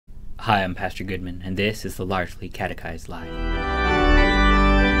Hi, I'm Pastor Goodman, and this is the Largely Catechized Life.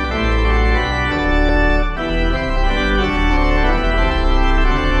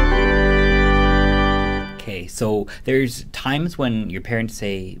 Okay, so there's times when your parents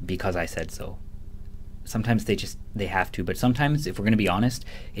say, because I said so. Sometimes they have to, but sometimes, if we're going to be honest,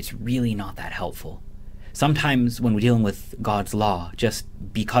 it's really not that helpful. Sometimes when we're dealing with God's law, just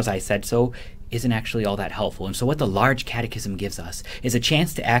because I said so isn't actually all that helpful. And so what the Large Catechism gives us is a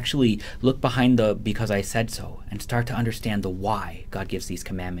chance to actually look behind the because I said so and start to understand the why God gives these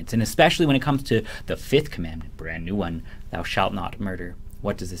commandments. And especially when it comes to the fifth commandment, brand new one, thou shalt not murder.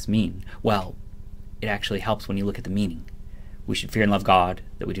 What does this mean? Well, it actually helps when you look at the meaning. We should fear and love God,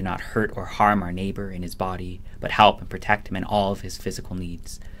 that we do not hurt or harm our neighbor in his body, but help and protect him in all of his physical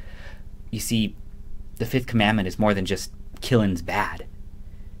needs. You see, the fifth commandment is more than just killing's bad.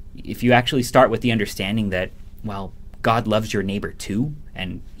 If you actually start with the understanding that, well, God loves your neighbor too,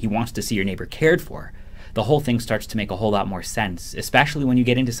 and he wants to see your neighbor cared for, the whole thing starts to make a whole lot more sense, especially when you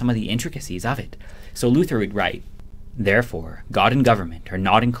get into some of the intricacies of it. So Luther would write, "Therefore, God and government are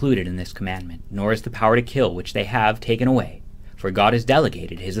not included in this commandment, nor is the power to kill which they have taken away, for God has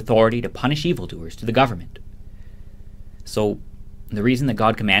delegated his authority to punish evildoers to the government." So the reason that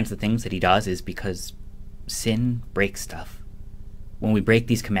God commands the things that he does is because sin breaks stuff. When we break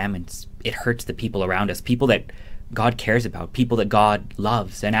these commandments, it hurts the people around us, people that God cares about, people that God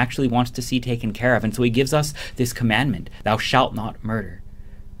loves and actually wants to see taken care of. And so he gives us this commandment, thou shalt not murder,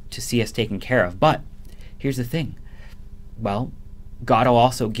 to see us taken care of. But here's the thing. Well, God will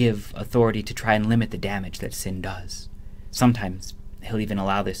also give authority to try and limit the damage that sin does. Sometimes he'll even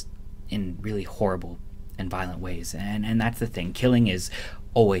allow this in really horrible and violent ways. And that's the thing. Killing is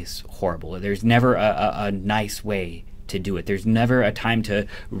always horrible. There's never a nice way to do it. There's never a time to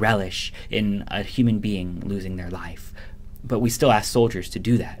relish in a human being losing their life. But we still ask soldiers to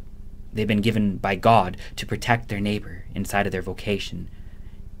do that. They've been given by God to protect their neighbor inside of their vocation.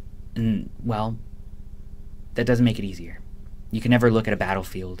 And, well, that doesn't make it easier. You can never look at a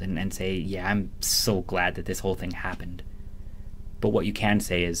battlefield and say, yeah, I'm so glad that this whole thing happened. But what you can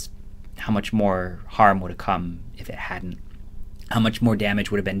say is how much more harm would have come if it hadn't. How much more damage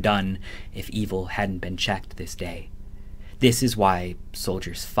would have been done if evil hadn't been checked this day. This is why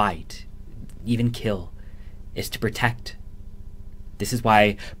soldiers fight, even kill, is to protect. This is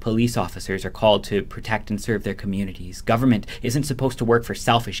why police officers are called to protect and serve their communities. Government isn't supposed to work for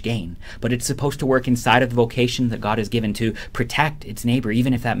selfish gain, but it's supposed to work inside of the vocation that God has given to protect its neighbor,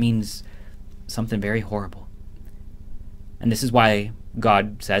 even if that means something very horrible. And this is why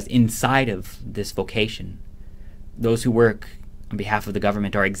God says inside of this vocation, those who work on behalf of the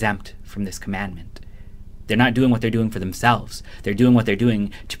government are exempt from this commandment. They're not doing what they're doing for themselves. They're doing what they're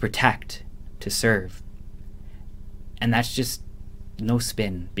doing to protect, to serve. And that's just no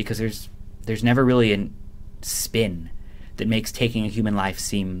spin, because there's never really a spin that makes taking a human life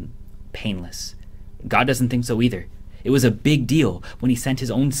seem painless. God doesn't think so either. It was a big deal when he sent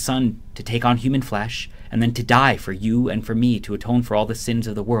his own son to take on human flesh and then to die for you and for me to atone for all the sins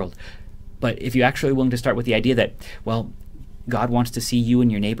of the world. But if you're actually willing to start with the idea that, well, God wants to see you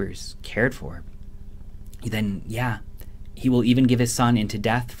and your neighbors cared for, then yeah, he will even give his son into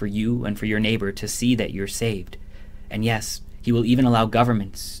death for you and for your neighbor to see that you're saved. And yes, he will even allow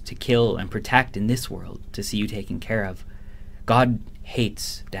governments to kill and protect in this world to see you taken care of. God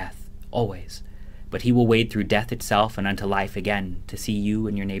hates death, always, but he will wade through death itself and unto life again to see you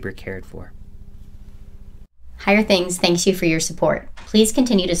and your neighbor cared for. Higher Things thanks you for your support. Please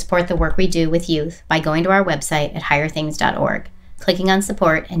continue to support the work we do with youth by going to our website at higherthings.org, clicking on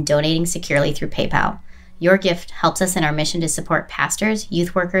support, and donating securely through PayPal. Your gift helps us in our mission to support pastors,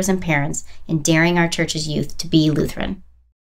 youth workers, and parents in daring our church's youth to be Lutheran.